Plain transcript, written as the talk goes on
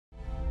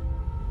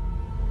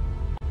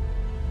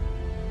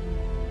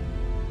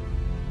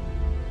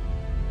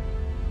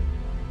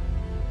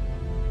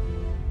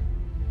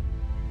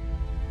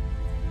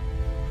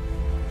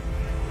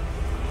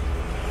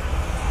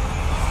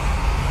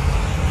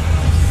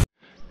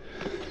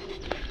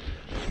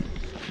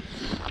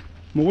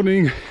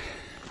Morning.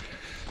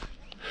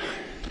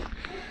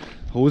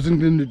 I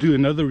wasn't going to do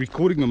another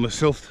recording of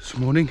myself this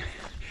morning,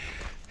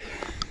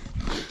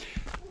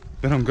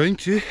 but I'm going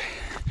to.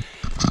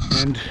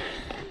 And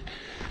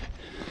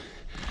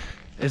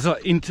as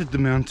I entered the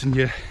mountain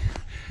here,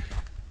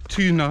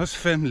 two nice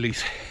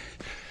families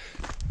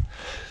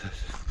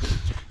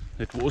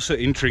that were also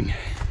entering,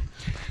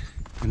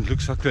 and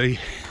looks like they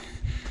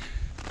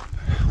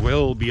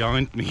well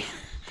behind me.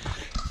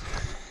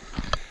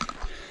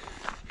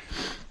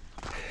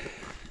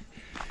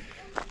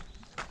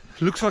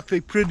 Looks like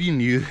they're pretty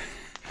new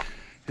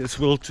as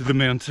well to the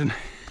mountain.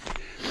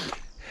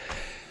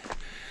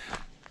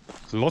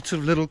 Lots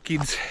of little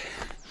kids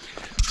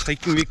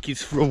taking their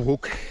kids for a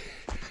walk.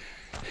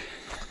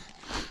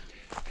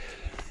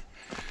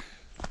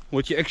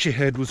 What you actually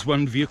had was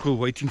one vehicle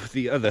waiting for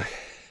the other,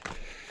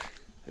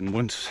 and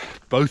once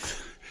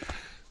both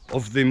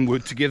of them were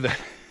together,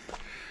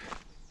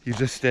 you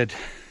just had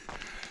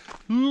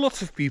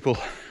lots of people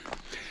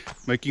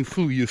making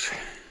full use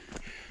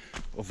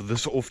of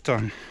this off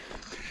time.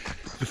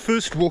 The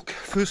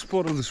first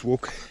part of this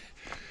walk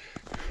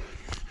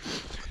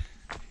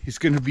is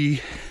going to be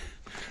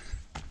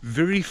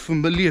very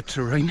familiar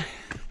terrain.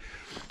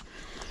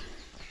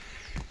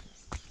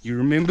 You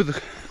remember the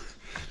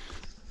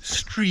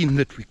stream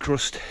that we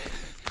crossed,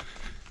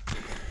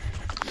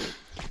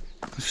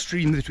 the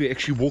stream that we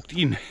actually walked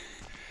in.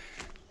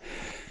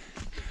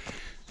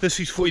 This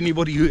is for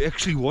anybody who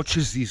actually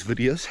watches these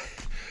videos.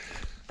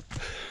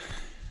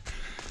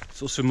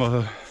 It's also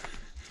a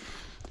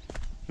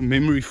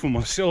memory for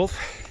myself.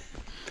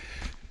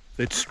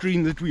 That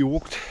stream that we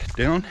walked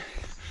down,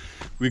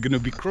 we're going to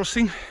be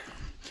crossing,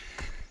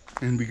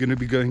 and we're going to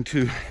be going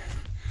to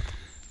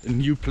a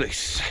new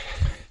place.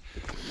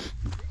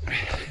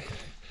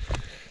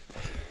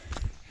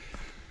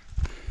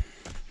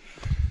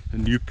 A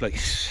new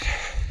place.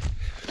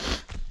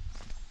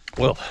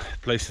 Well, a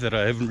place that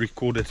I haven't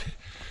recorded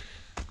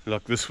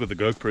like this with the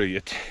GoPro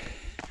yet.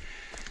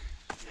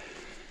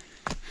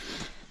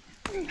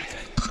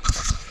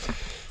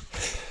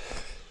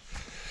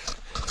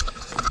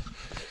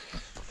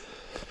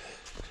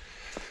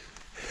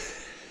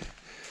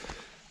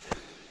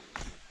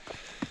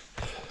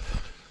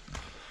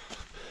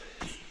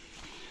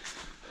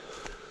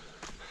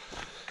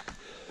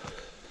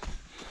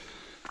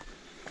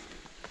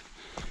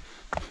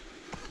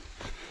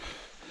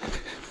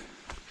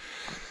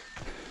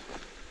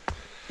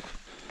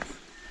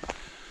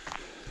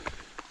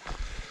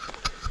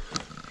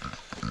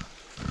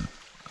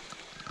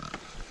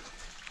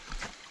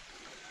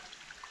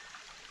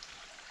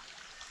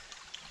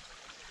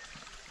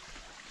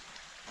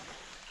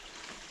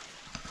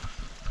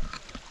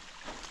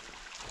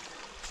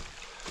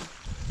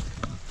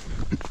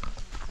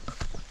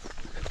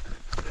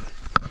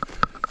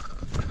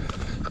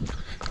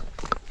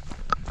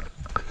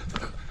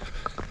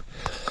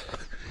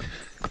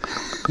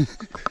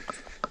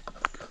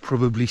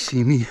 Probably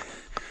see me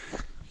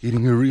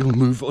getting a real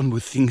move on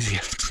with things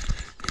here.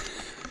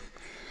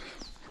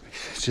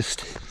 It's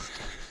just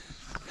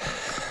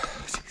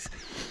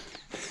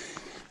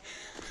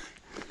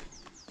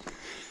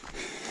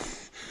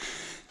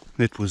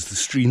that was the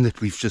stream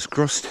that we've just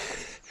crossed,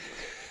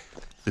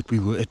 that we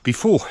were at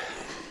before.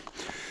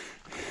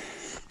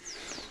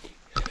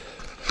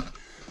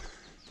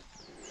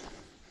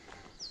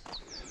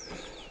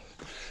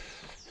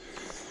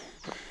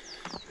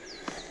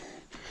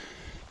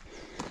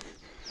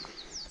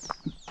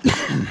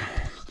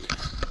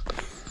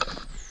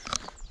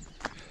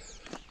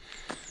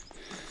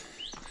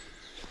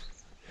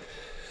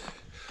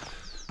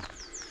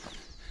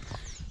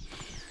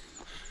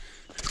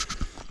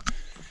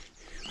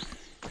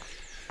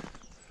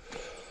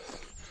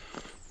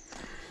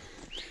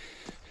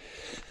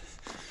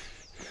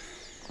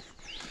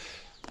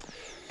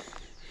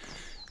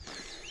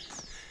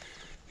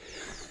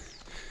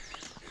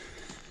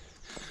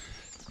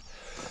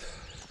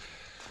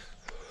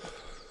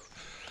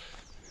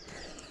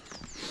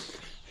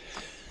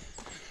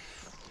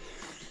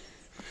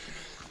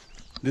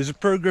 There's a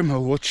program I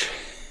watch.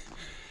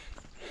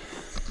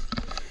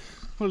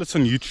 Well, it's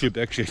on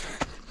YouTube actually.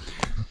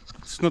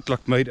 It's not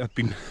like made up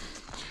in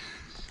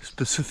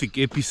specific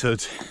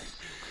episodes.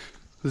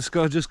 This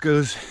guy just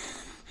goes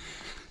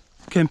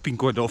camping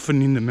quite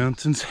often in the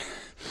mountains.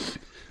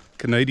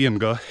 Canadian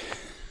guy.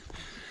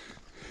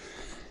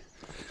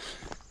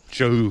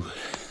 Joe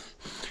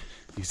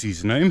is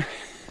his name.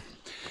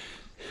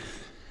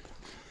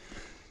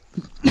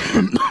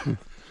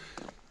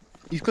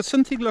 He's got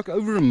something like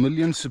over 1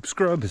 million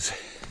subscribers,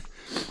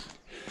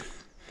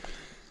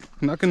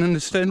 and I can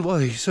understand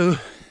why. He's so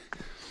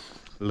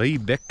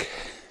laid back,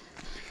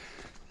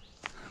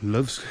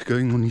 loves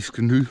going on his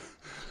canoe,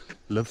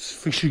 loves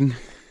fishing.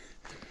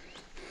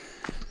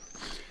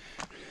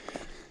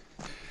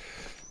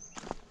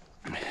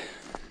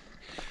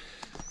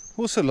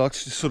 Also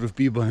likes to sort of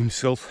be by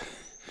himself.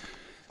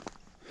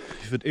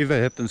 If it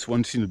ever happens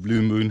once in a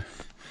blue moon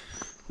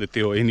that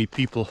there are any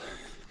people.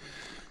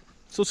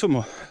 It's also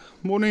my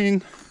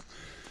morning,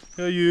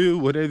 how are you,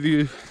 what have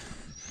you,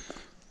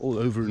 all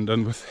over and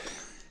done with.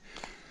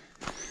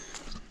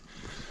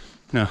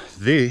 Now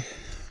there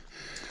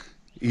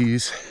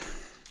is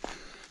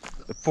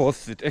a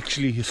path that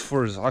actually, as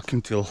far as I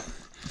can tell,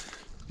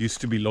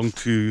 used to belong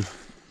to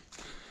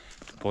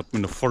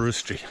Department of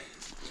Forestry.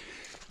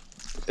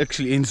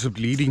 Actually ends up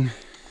leading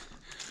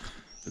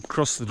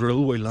across the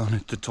railway line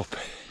at the top.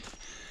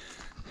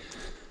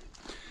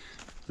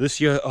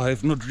 This year I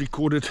have not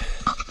recorded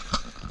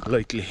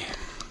lately,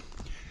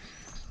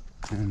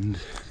 and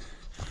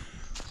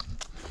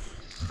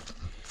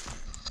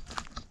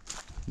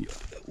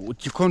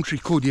what you can't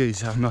record here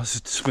is how nice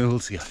it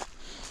smells here.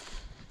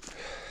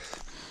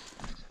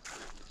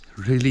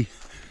 Really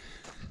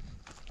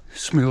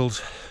smells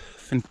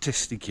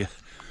fantastic here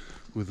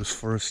with this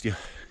forest here.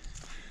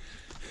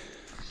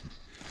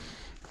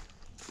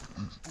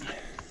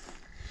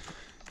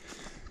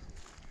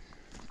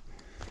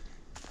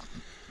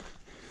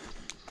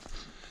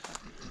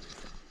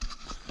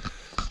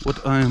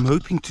 What I am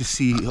hoping to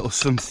see are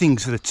some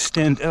things that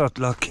stand out,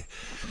 like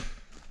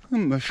a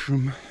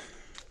mushroom,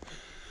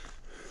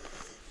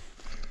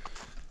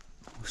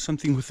 or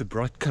something with a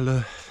bright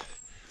color.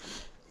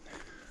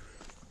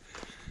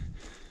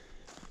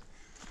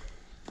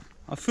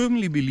 I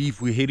firmly believe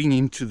we're heading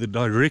into the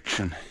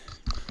direction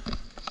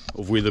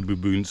of where the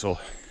baboons are,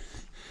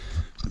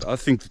 but I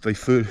think that they're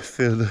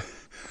further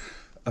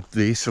up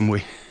there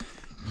somewhere.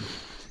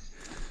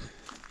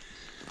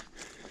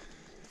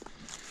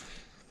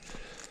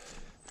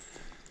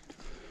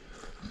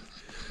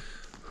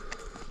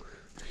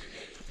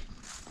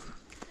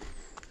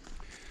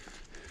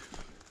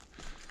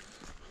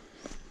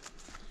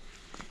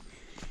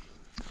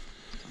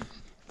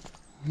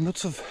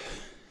 Lots of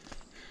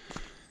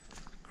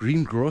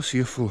green grass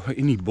here for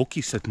any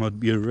bokkies that might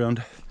be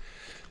around.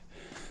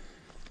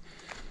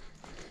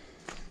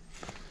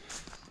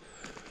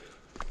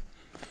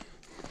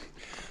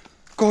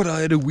 God,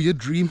 I had a weird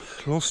dream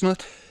last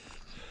night.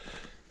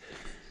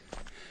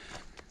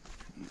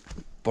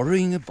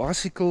 Borrowing a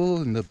bicycle,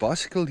 and the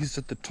bicycle is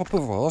at the top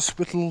of a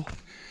hospital.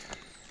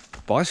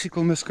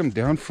 Bicycle must come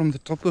down from the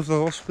top of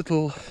the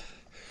hospital.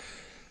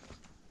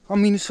 I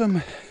mean,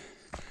 some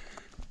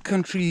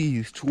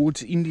country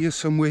towards India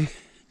somewhere,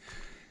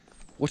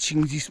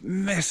 watching these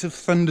massive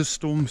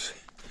thunderstorms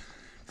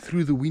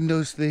through the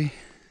windows there.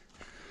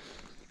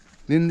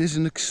 Then there's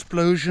an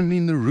explosion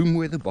in the room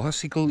where the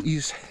bicycle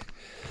is,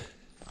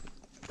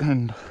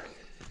 and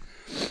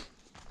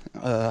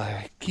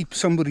keep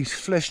somebody's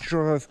flash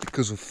drive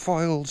because of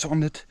files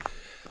on it.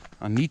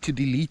 I need to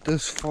delete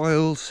those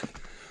files,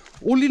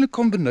 all in a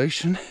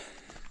combination.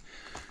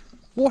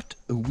 What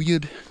a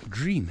weird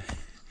dream.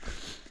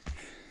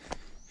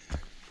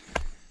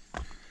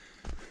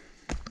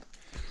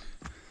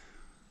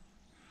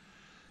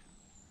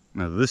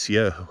 Now this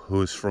here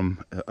was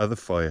from other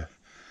fire.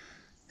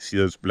 See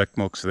those black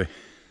marks there?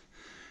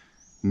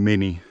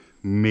 Many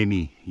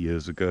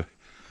years ago,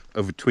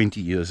 over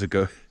 20 years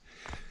ago.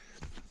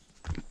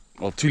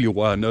 I'll tell you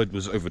why I know it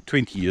was over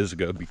 20 years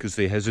ago, because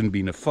there hasn't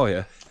been a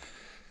fire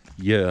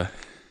here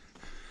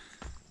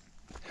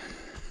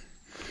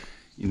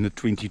in the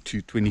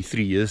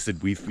 22-23 years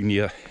that we've been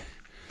here.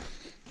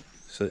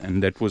 So,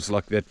 and that was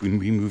like that when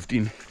we moved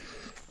in.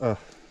 Got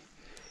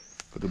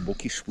a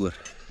bokkie spoor.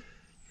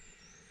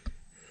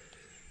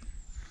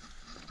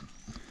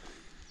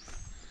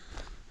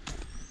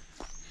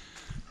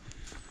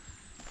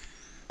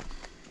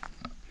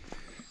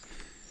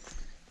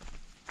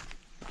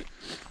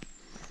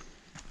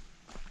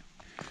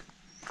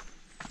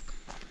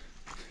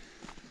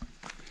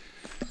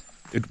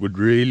 It would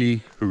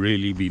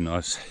really be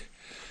nice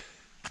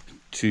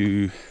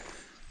to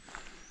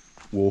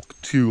walk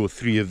 2 or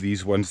 3 of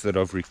these ones that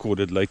I've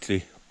recorded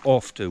lately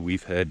after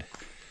we've had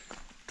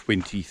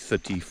 20,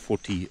 30,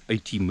 40,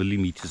 80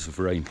 millimeters of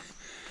rain,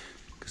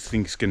 because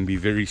things can be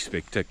very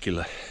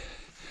spectacular,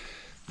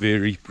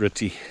 very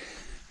pretty.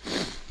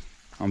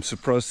 I'm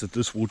surprised that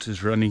this water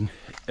is running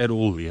at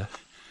all here,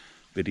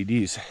 but it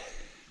is.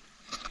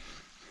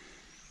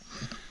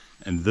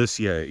 And this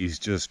here is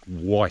just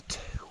white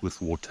with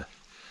water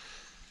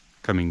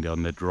coming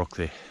down that rock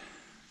there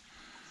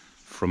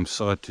from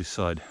side to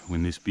side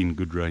when there's been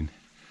good rain.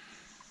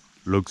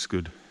 Looks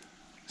good,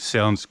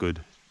 sounds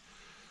good,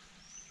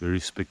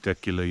 very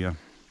spectacular. Yeah,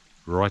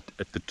 right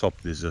at the top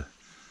there's a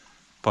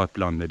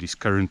pipeline that is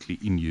currently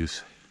in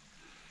use.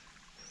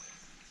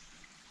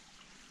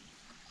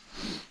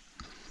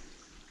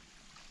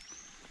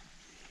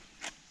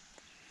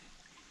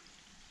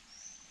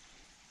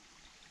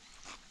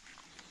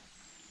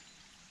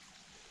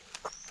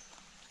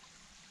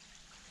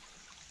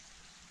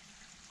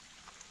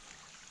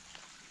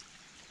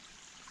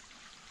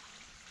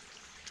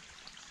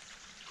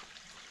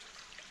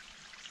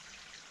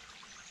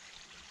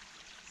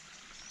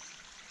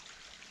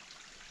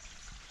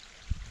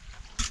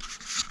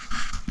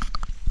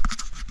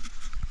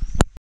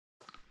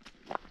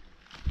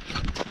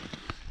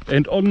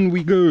 And on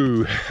we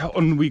go,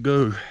 on we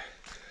go.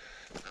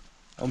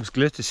 I was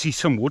glad to see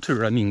some water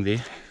running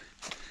there.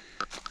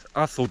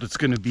 I thought it's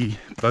going to be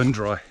bone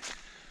dry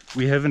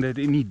we haven't had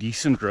any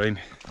decent rain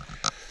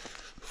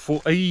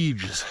for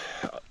ages.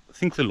 I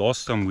think the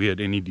last time we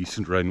had any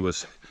decent rain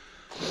was,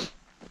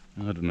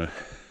 I don't know,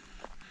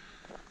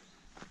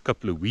 a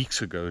couple of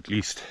weeks ago at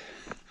least.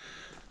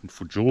 And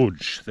for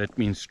George, that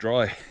means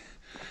dry.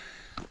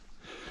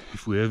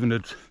 If we haven't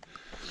had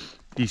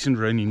decent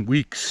rain in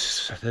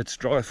weeks, that's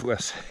dry for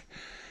us.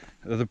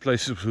 Other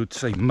places would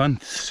say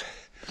months.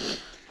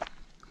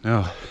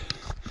 Now,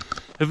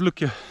 have a look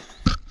here.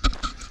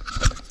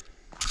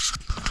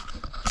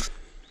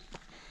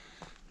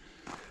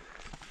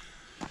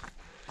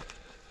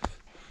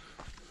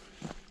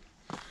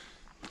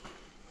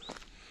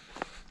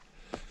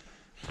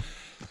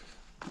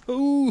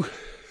 Oh,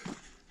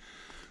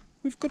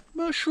 we've got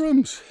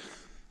mushrooms.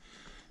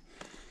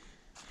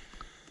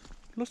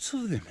 Lots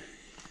of them.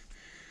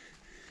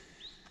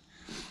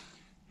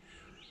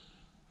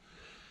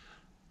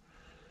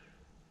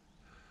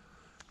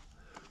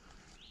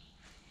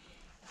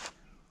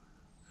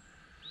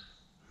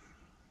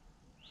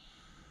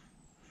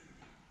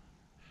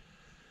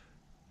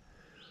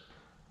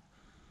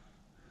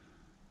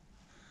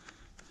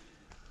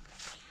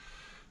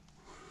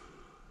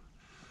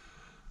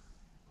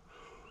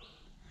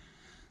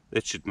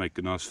 That should make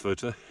a nice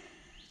photo.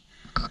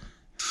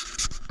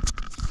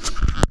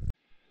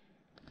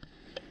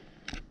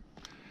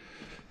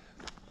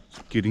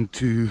 Getting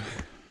to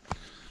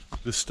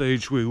the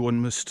stage where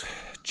one must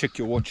check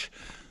your watch.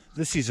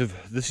 This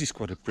is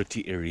quite a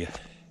pretty area.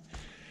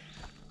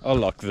 I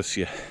like this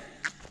here.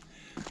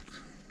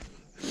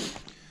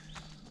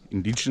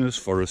 Indigenous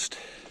forest,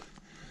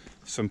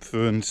 some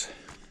ferns,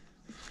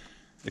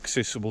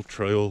 accessible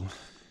trail.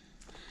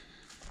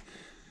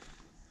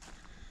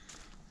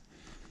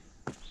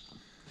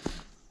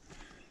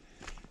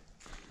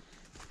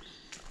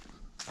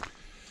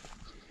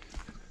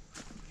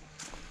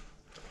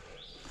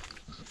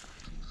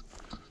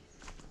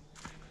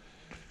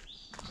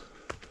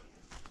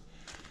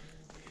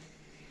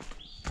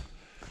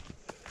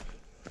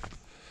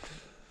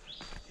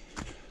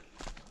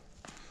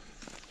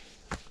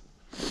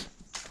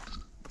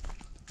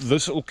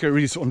 This all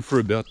carries on for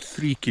about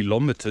 3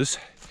 kilometers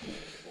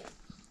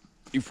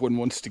if one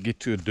wants to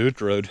get to a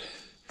dirt road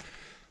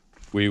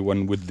where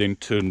one would then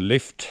turn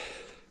left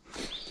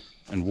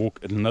and walk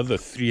another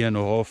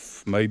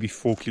 3.5, maybe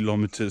 4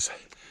 kilometers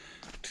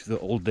to the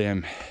old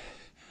dam.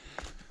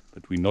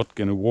 But we're not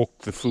going to walk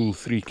the full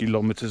 3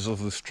 kilometers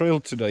of this trail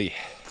today.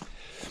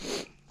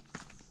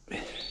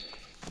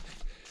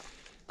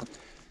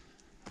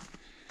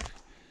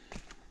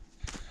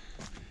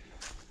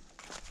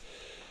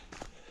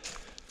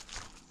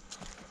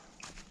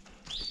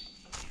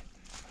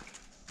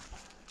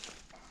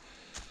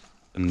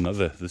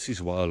 This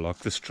is why I like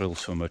this trail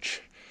so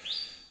much.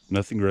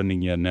 Nothing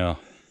running here now,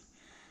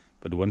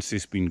 but once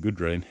there's been good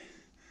rain,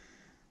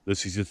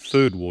 this is a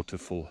third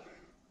waterfall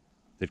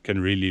that can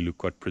really look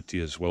quite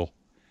pretty as well.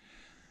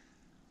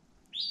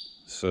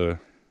 So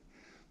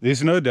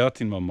there's no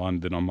doubt in my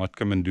mind that I might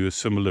come and do a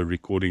similar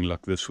recording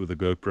like this with a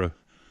GoPro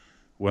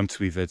once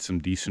we've had some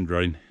decent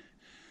rain,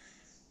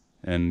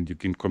 and you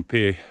can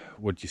compare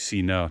what you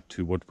see now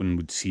to what one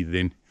would see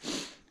then,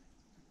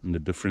 and the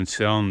different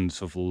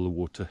sounds of all the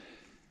water.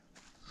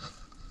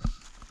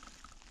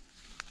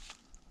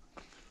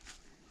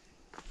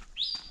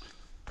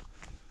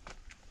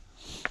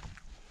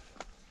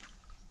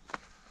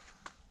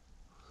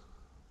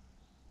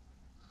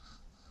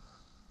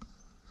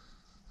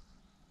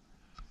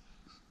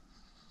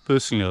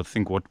 Personally, I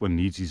think what one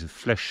needs is a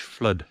flash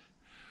flood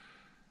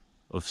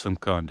of some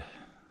kind,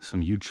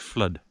 some huge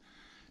flood,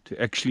 to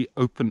actually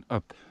open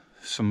up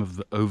some of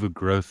the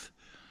overgrowth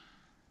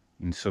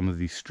in some of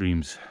these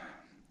streams.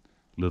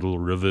 Little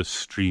rivers,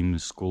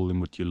 streams, call them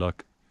what you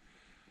like.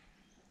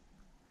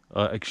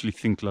 I actually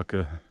think like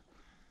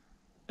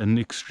an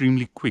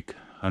extremely quick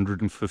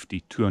 150,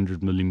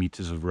 200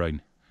 millimeters of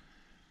rain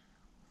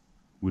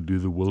would do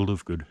the world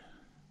of good.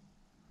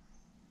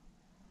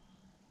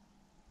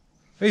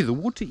 Hey, the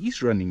water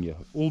is running here,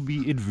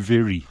 albeit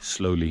very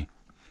slowly.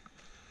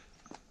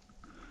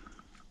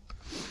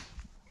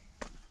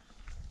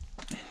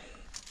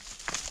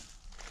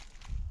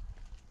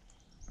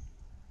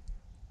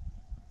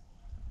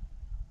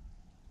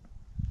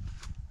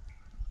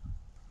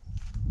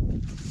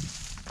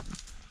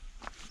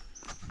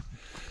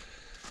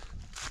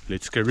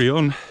 Let's carry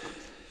on.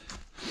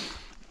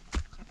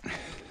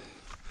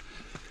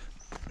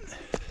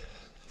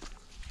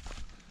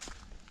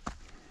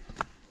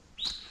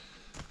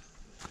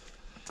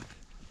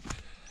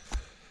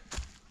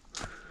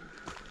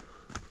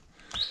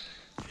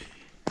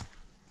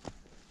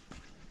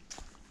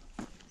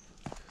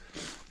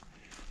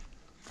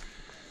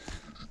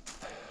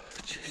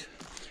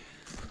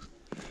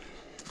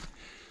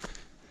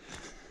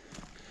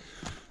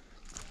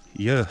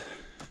 Yeah,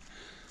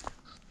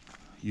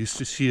 used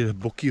to see a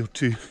bokkie or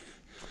two.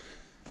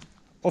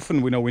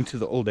 Often when I went to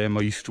the old dam,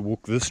 I used to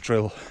walk this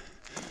trail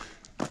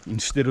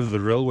instead of the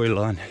railway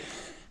line.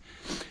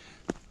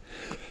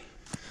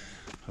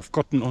 I've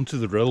gotten onto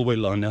the railway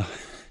line now.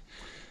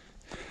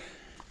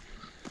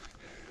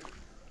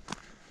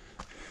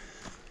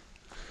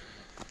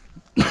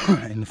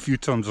 And a few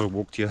times I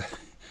walked here,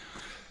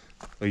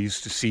 I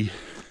used to see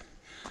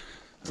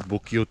a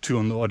bokkie or two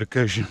on the odd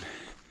occasion.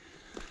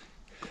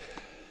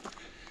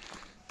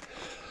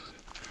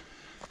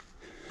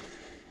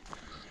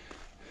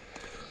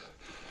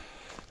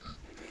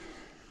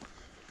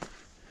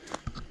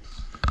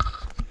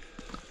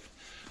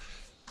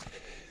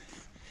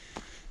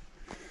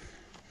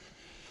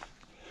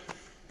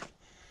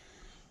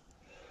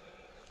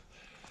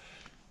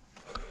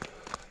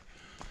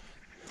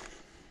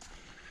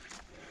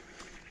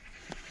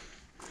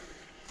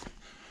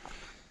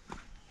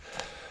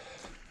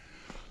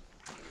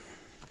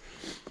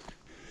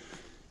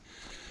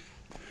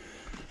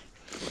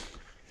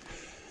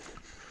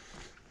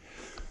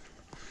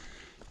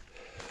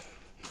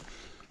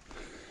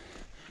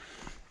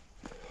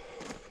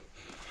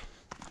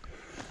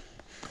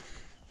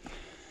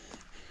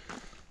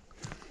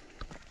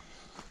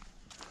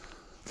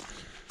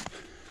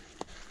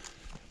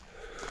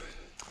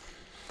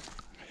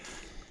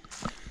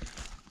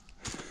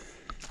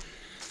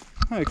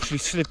 I actually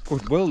slept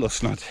quite well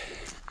last night.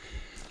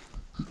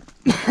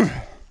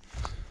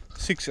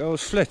 6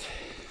 hours flat.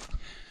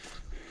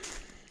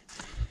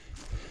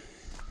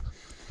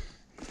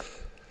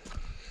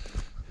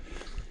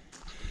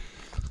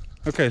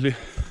 Okay,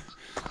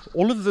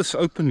 all of this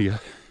open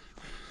here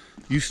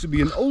used to be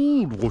an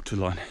old water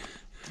line,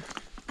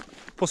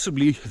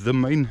 possibly the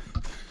main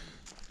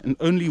and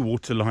only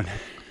water line.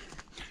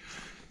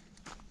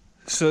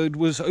 So it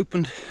was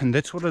opened, and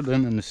that's what I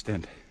don't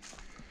understand.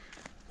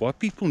 Why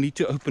people need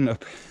to open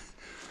up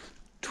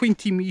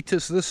 20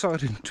 meters this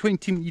side and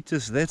 20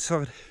 meters that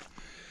side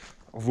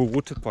of a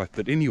water pipe.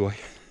 But anyway,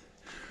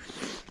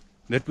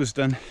 that was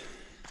done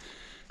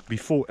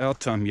before our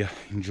time here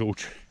in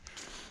George.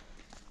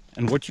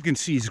 And what you can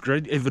see is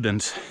great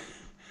evidence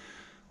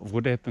of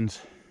what happens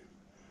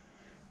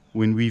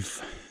when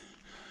we've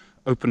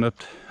opened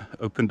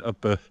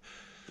up a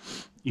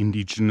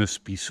indigenous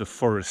piece of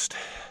forest.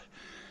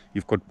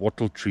 You've got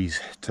wattle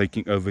trees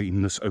taking over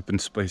in this open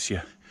space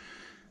here.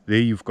 There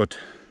you've got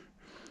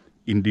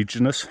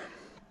indigenous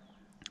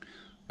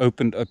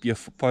opened up your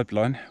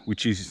pipeline,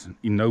 which is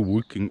in no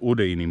working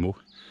order anymore,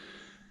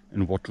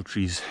 and wattle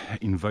trees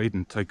invade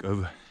and take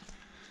over.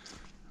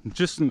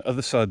 Just on the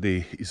other side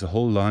there is a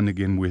whole line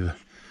again where the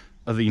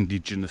other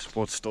indigenous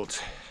part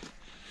starts.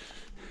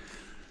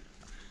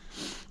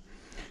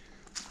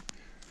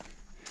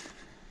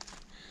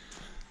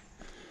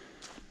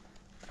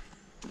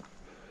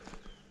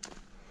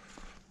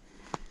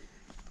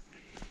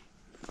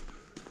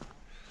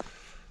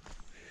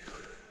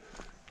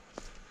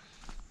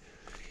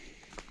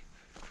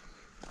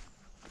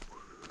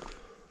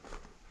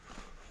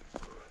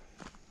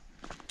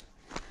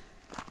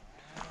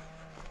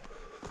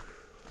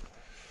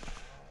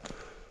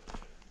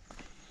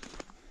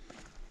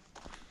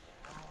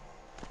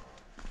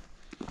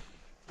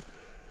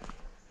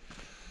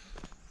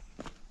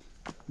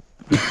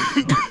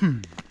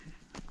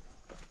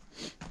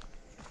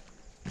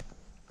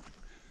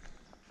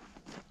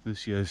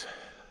 This year's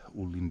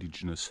all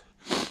indigenous.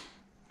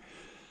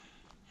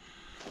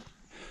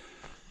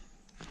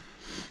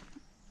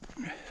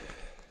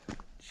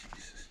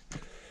 Jesus.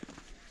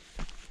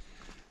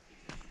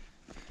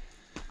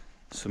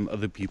 Some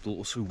other people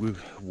also were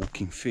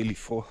walking fairly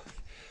far.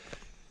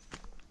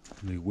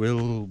 They're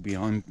well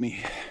behind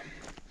me.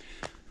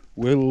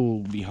 Well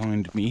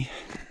behind me.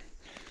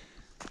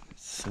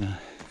 It's,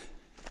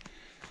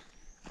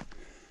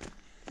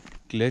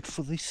 glad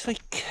for their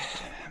sake,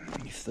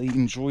 if they're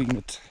enjoying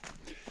it.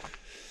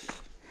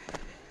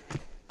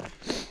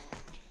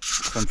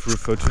 Time for a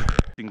photo.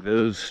 I think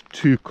those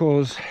two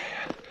cars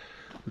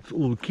with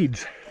all the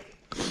kids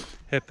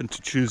happen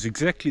to choose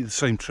exactly the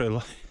same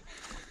trail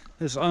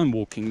as I'm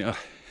walking now,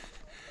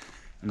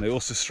 and they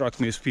also strike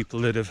me as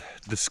people that have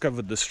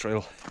discovered this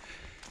trail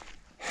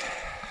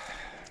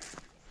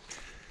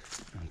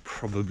and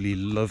probably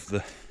love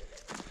the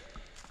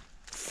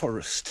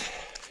forest.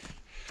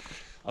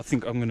 I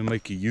think I'm going to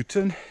make a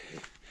U-turn,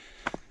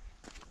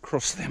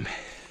 cross them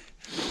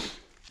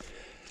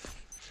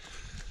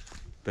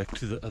back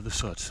to the other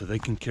side so they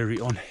can carry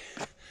on.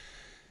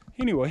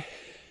 Anyway,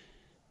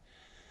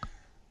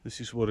 this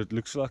is what it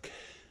looks like,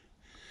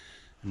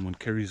 and one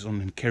carries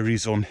on and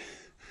carries on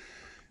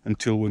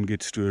until one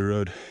gets to a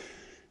road.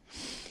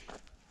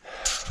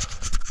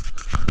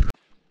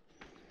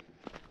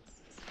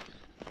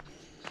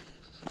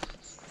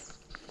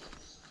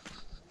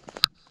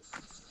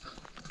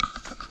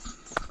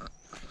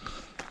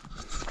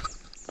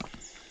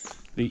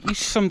 There is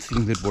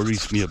something that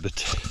worries me a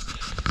bit.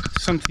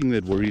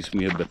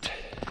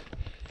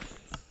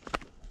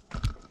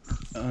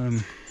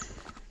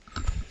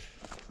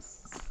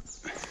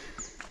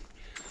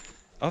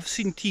 I've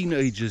seen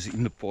teenagers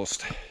in the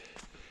past,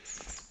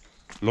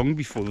 long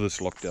before this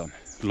lockdown,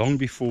 long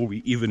before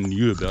we even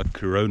knew about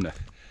Corona.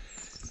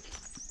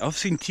 I've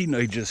seen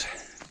teenagers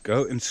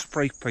go and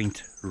spray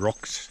paint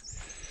rocks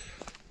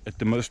at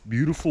the most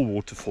beautiful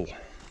waterfall.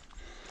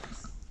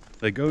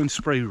 They go and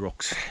spray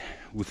rocks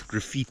with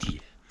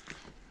graffiti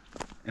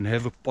and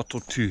have a pot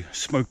or two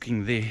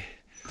smoking there.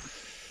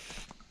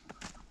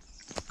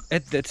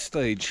 At that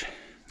stage,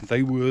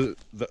 they were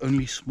the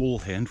only small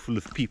handful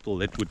of people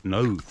that would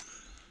know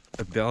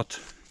about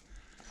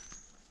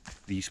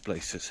these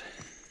places.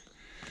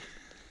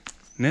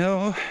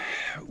 Now,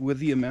 with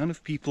the amount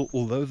of people,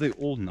 although they're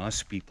all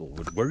nice people,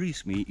 what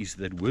worries me is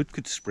that word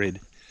could spread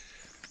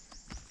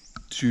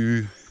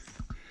to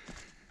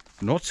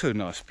not so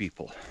nice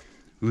people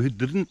who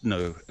didn't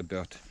know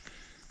about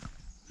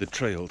the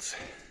trails.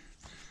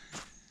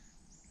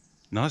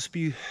 Nice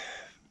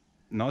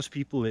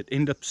people that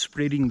end up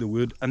spreading the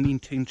word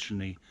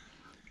unintentionally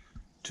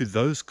to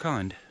those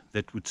kind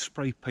that would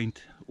spray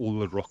paint all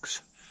the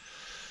rocks.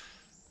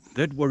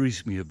 That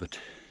worries me a bit.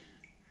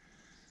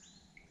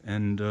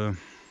 And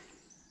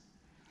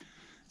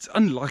it's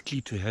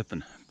unlikely to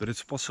happen, but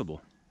it's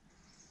possible.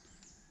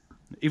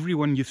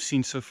 Everyone you've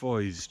seen so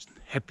far is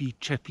happy,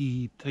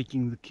 chappy,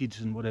 taking the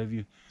kids and what have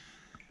you.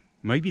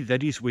 Maybe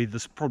that is where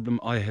this problem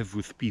I have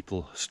with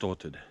people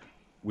started.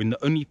 When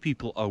the only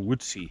people I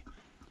would see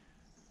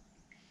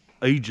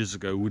ages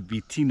ago would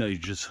be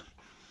teenagers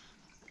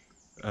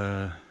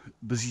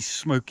busy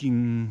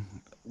smoking.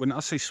 When I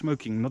say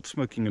smoking, not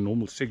smoking a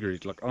normal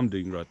cigarette like I'm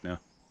doing right now,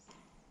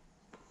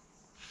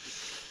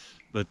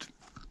 but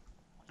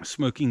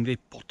smoking their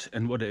pot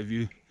and what have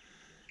you,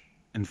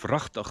 and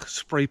vrachtig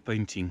spray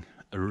painting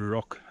a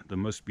rock, the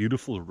most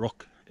beautiful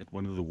rock at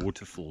one of the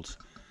waterfalls.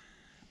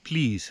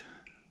 Please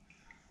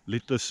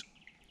let this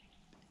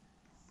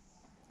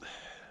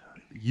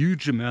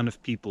huge amount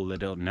of people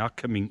that are now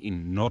coming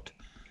in not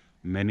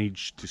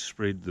manage to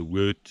spread the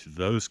word to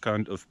those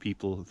kind of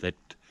people that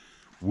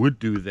would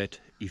do that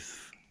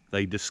if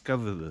they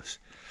discover this.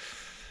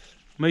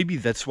 Maybe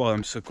that's why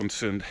I'm so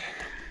concerned.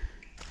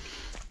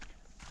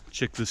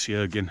 Check this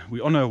here again.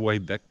 We're on our way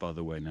back, by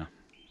the way, now.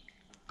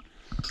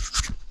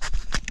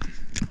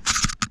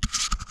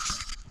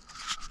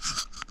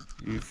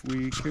 If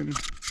we can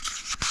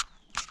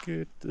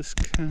get this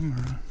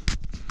camera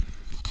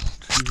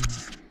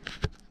to...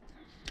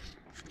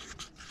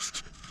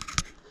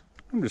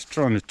 I'm just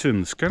trying to turn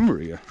this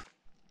camera here.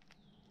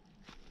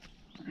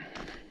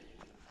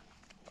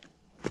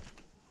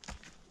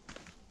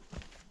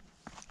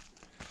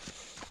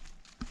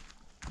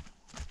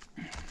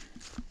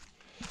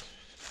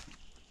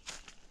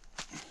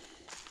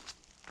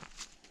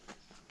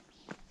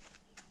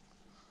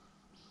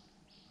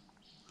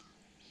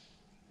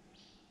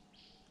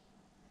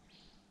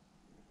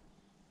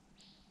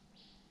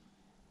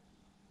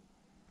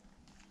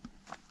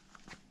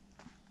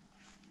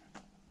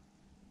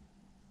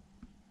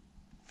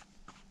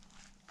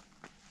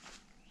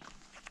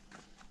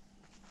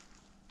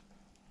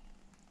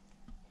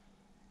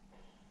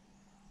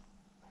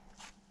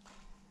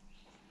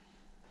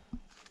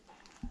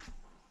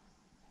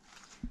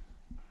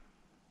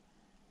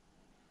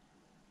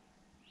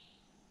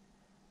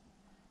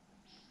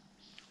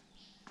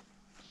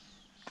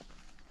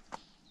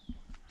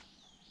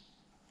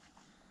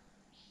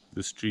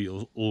 This tree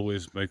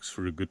always makes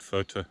for a good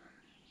photo.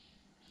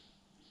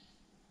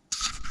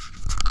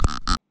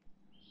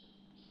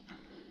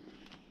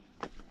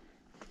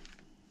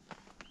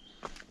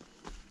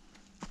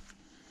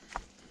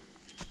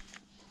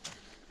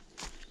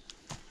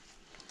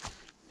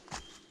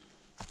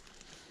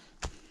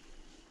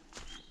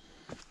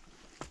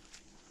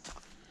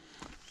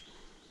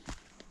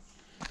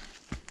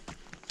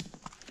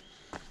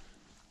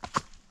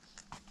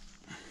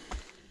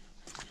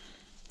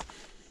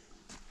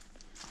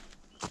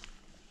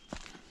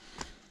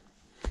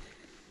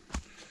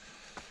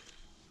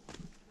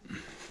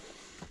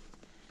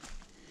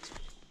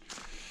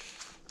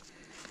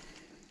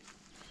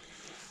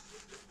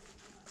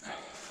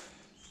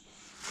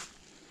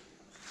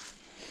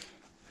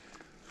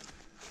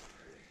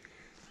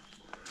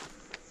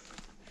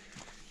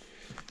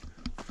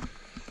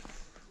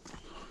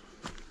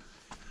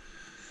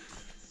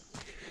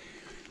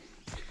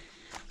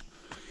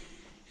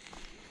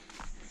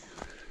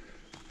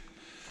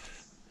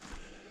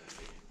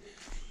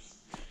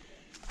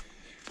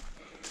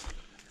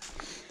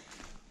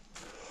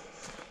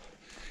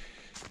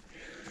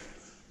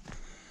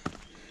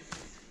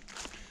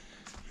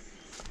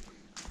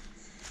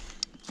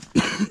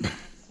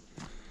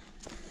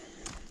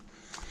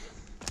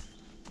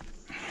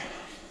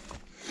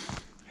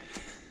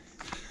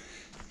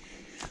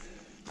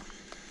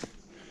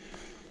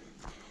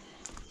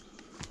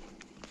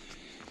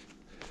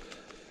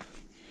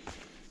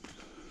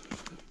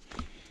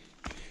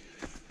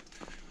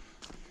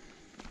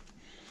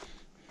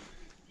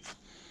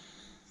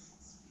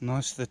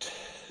 Nice that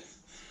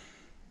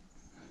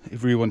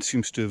everyone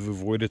seems to have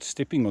avoided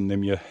stepping on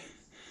them here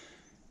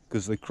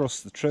because they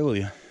crossed the trail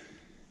here.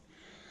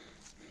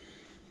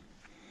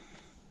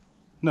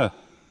 No,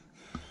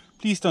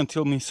 please don't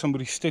tell me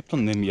somebody stepped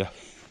on them here.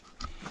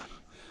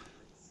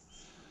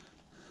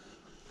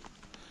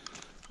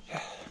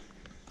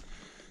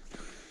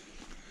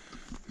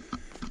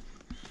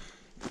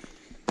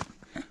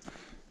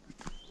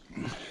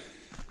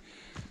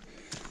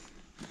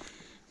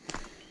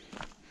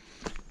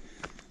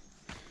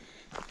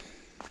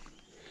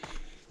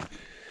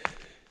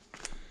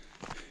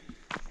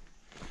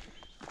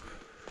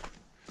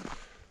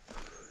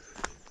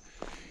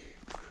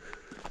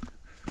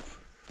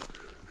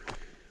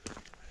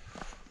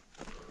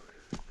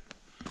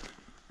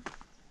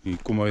 Hier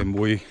kom hy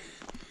mooi,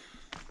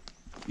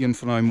 een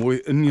van die mooi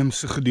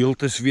inheemse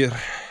gedeeltes weer.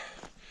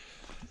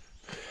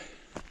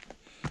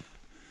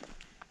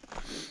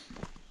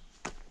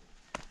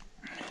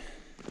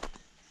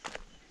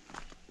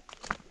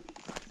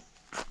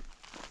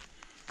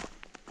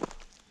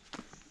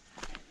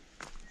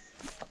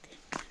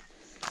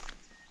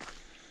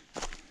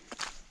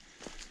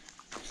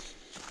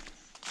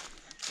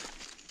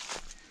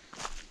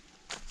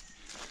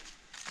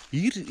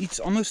 Hier iets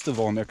anders te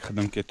waaraan ek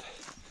gedink het.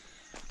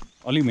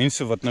 Al die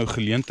mense wat nou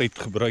geleentheid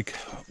gebruik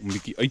om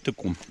bietjie uit te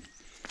kom,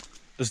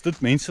 is dit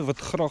mense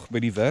wat graag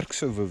by die werk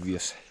sou wou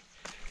wees.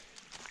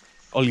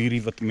 Al hierdie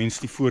wat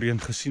mense nie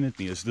voorheen gesien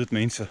het nie, is dit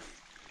mense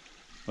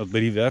wat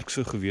by die werk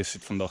sou gewees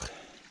het vandag,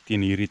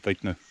 teen hierdie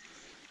tyd nou,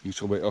 hier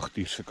so by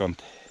 8 uur se kant.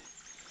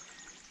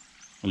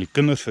 Al die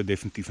kinders sou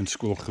definitief in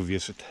skool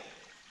gewees het.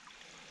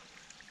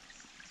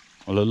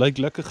 Hulle lyk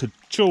lekker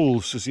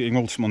gechill, soos die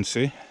Engelsman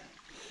sê,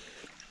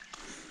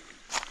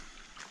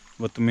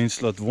 wat die mens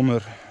laat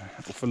wonder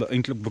of hulle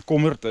eintlik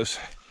bekommerd is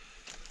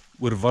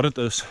oor wat dit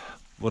is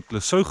wat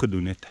hulle sou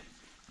gedoen het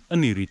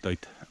in hierdie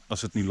tyd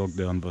as dit nie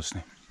lockdown was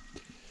nie.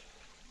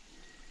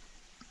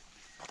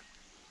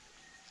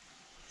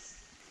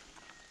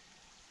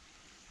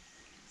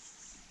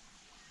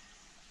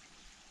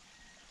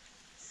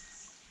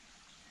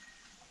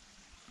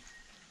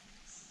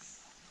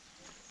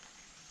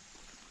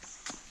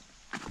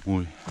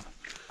 Mooi,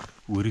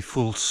 hoor die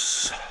voëls.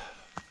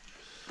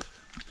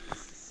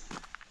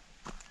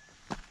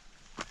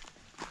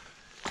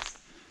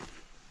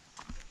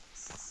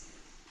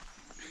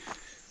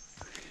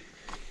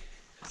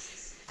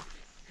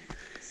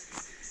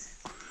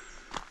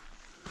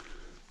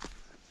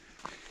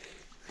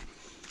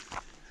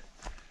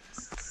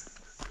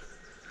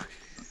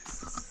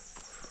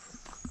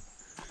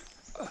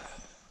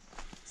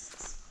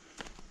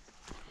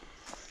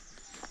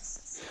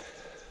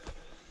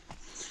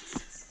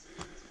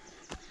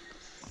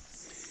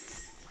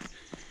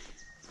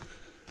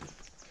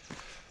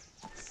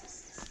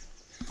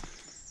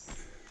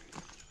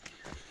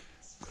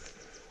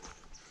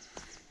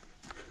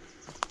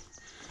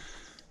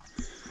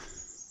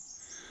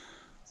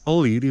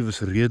 Al hierdie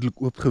was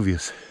redelik oop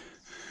gewees.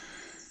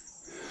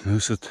 Nou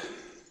is dit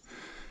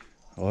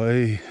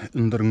daai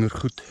indringer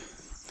goed.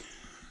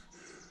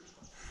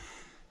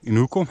 En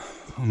hoekom?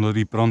 Omdat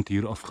die brand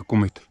hier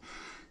afgekom het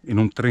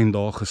en omtrent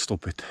daar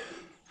gestop het.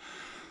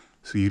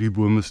 So hierdie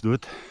boom is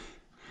dood.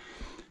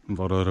 En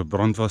waar daar 'n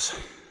brand was,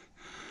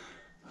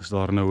 is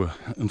daar nou 'n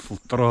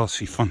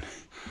infiltrasie van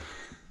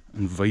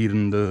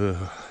inwydende,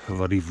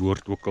 wat die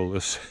woord ook al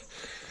is,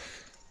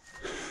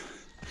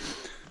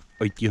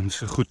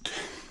 uitheemse goed.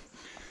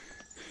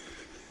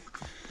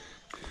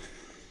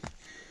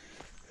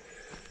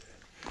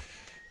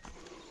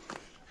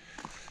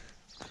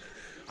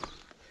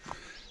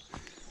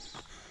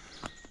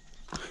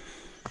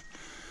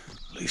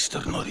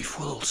 Luister na die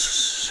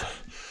voëls.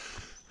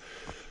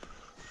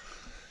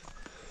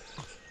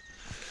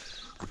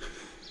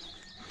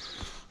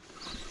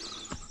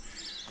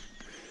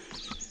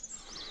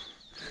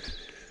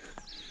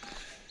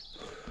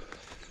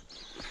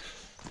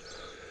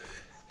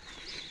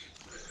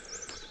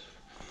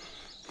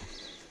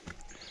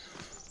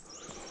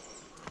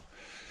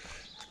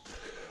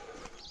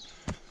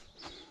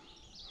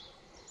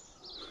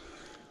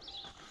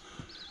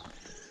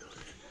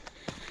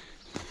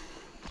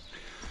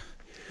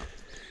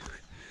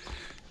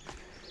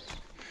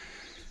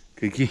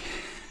 Kykie,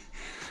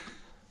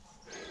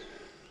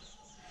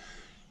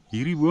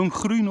 hierdie boom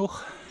groei nog.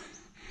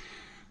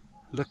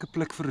 Lekker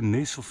plek vir 'n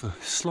nes of 'n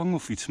slang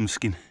of iets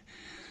miskien.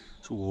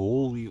 So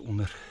hol hier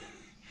onder.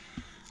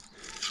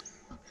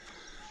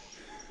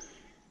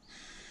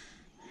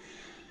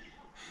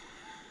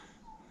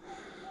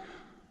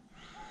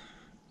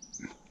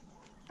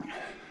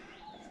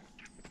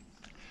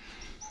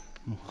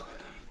 Nog.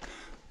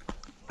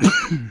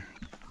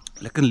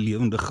 Lekker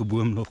lewendige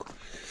boom nog.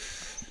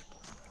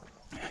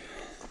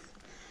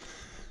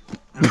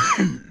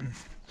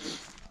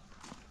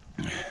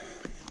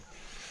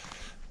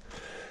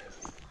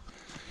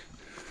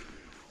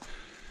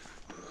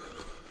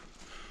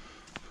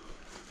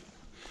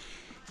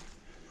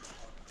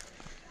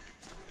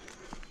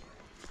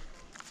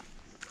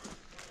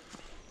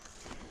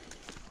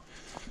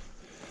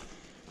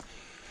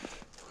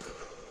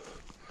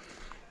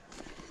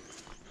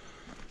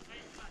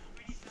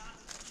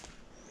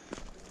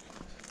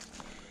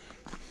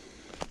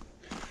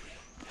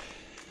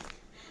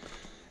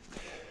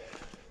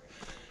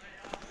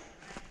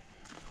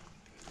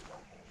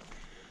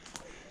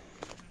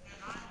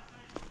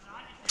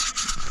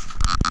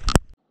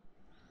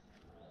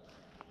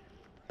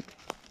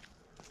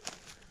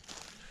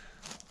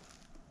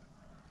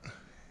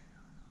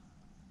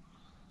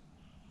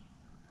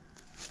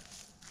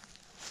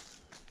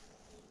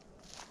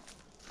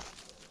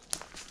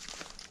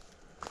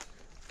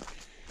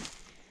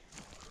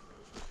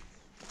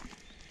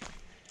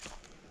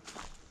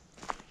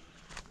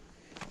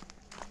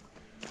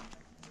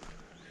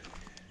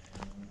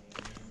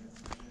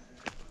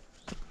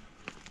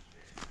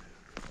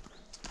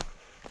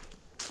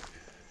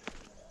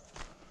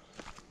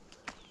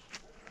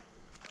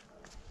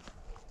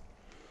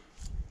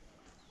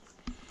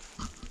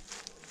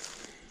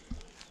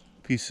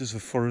 pieces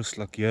of forest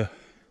like here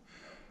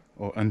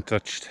are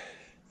untouched.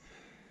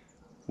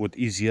 What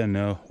is here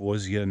now,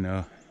 was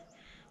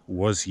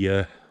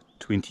here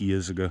 20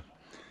 years ago.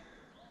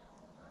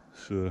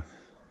 So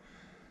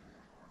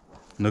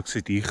niks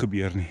het hier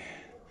gebeur nie.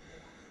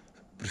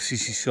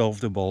 Presies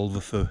dieselfde behalwe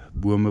vir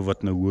bome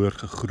wat nou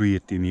hoër gegroei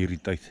het in hierdie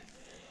tyd.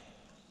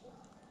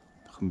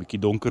 Het gaan 'n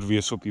bietjie donker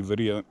wees op die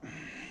video.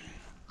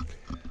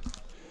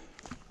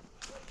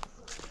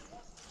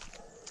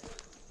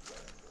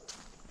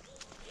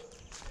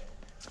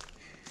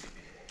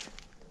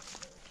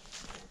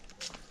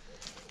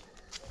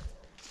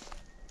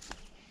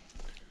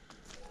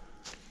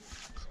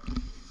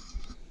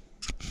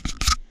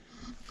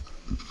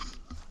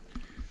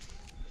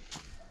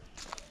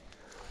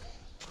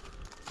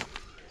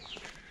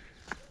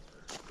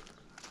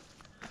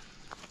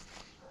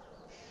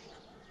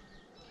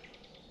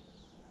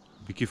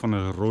 Bietjie van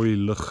 'n rooi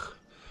lig,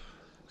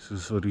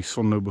 soos wat die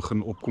son nou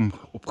begin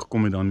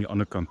opgekom het aan die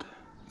ander kant.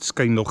 Het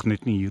skyn nog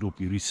net nie hier op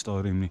hierdie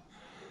stadium nie.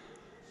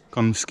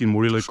 Kan miskien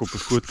mooi lyk op 'n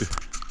foto.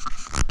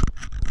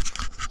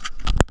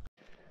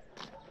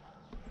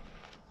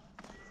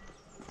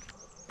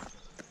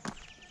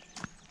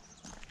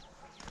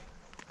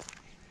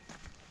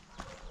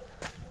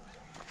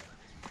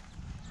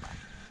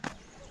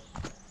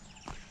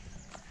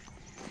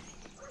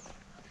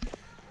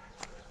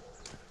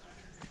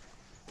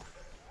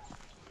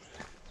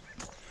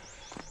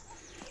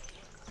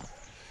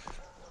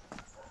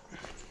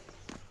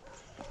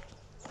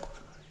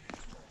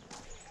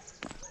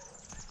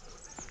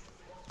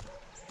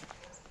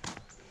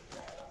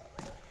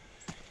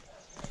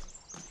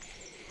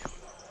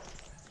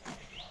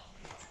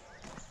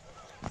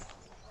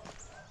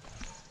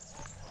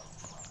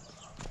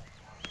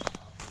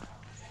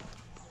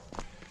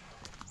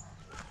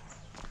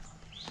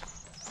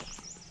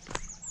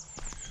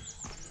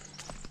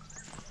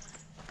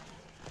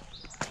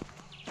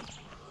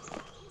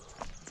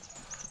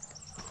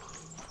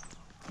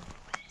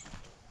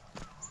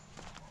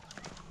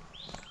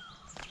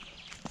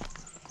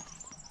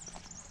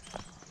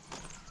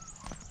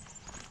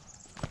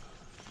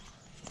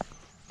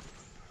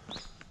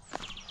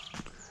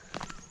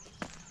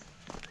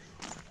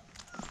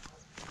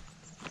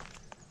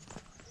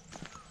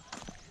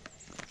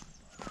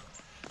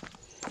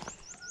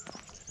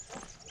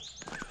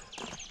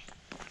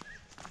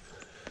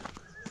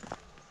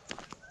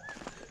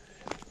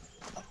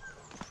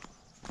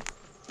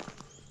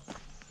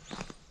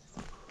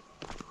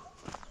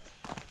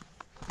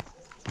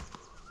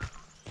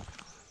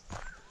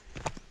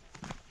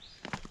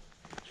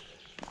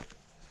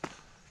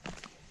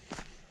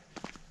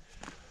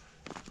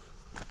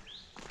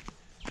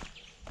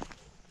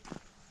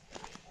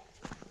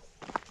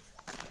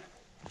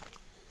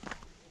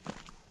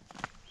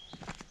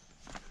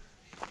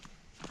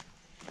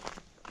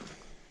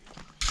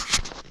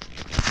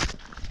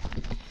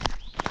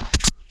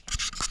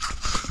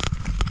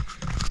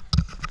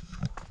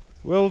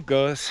 Well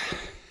guys,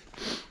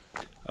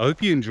 I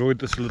hope you enjoyed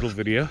this little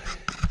video.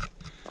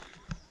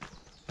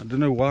 I don't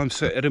know why I'm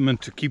so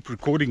adamant to keep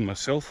recording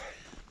myself.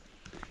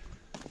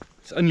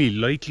 It's only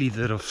lately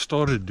that I've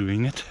started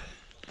doing it.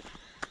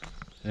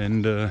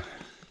 And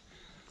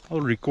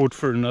I'll record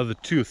for another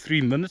 2 or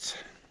 3 minutes.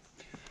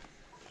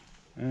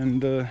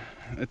 And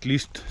at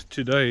least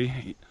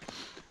today,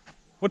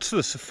 what's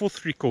this, a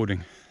 4th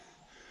recording?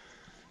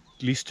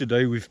 At least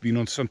today we've been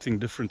on something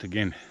different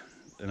again.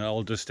 And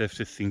I'll just have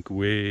to think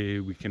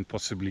where we can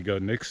possibly go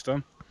next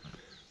time.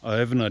 I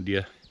have an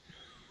idea,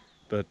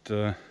 but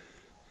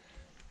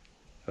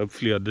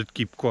hopefully I did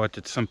keep quiet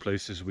at some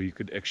places where you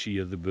could actually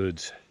hear the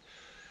birds.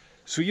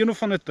 So een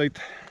of ander tyd,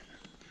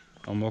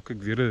 dan maak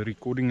ek weer 'n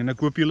recording en ek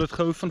hoop julle het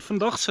gehou van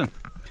vandag se.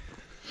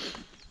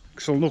 Ek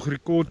sal nog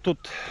record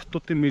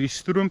tot en met die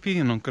stroompie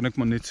en dan kan ek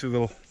maar net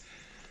sowel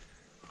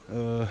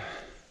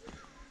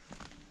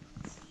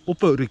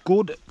ophou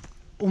rekord,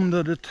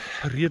 omdat dit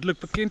redelik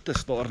bekend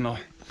is daarna.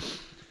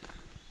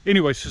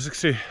 Anyway, soos ek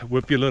sê,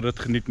 hoop julle dit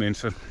geniet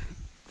mense.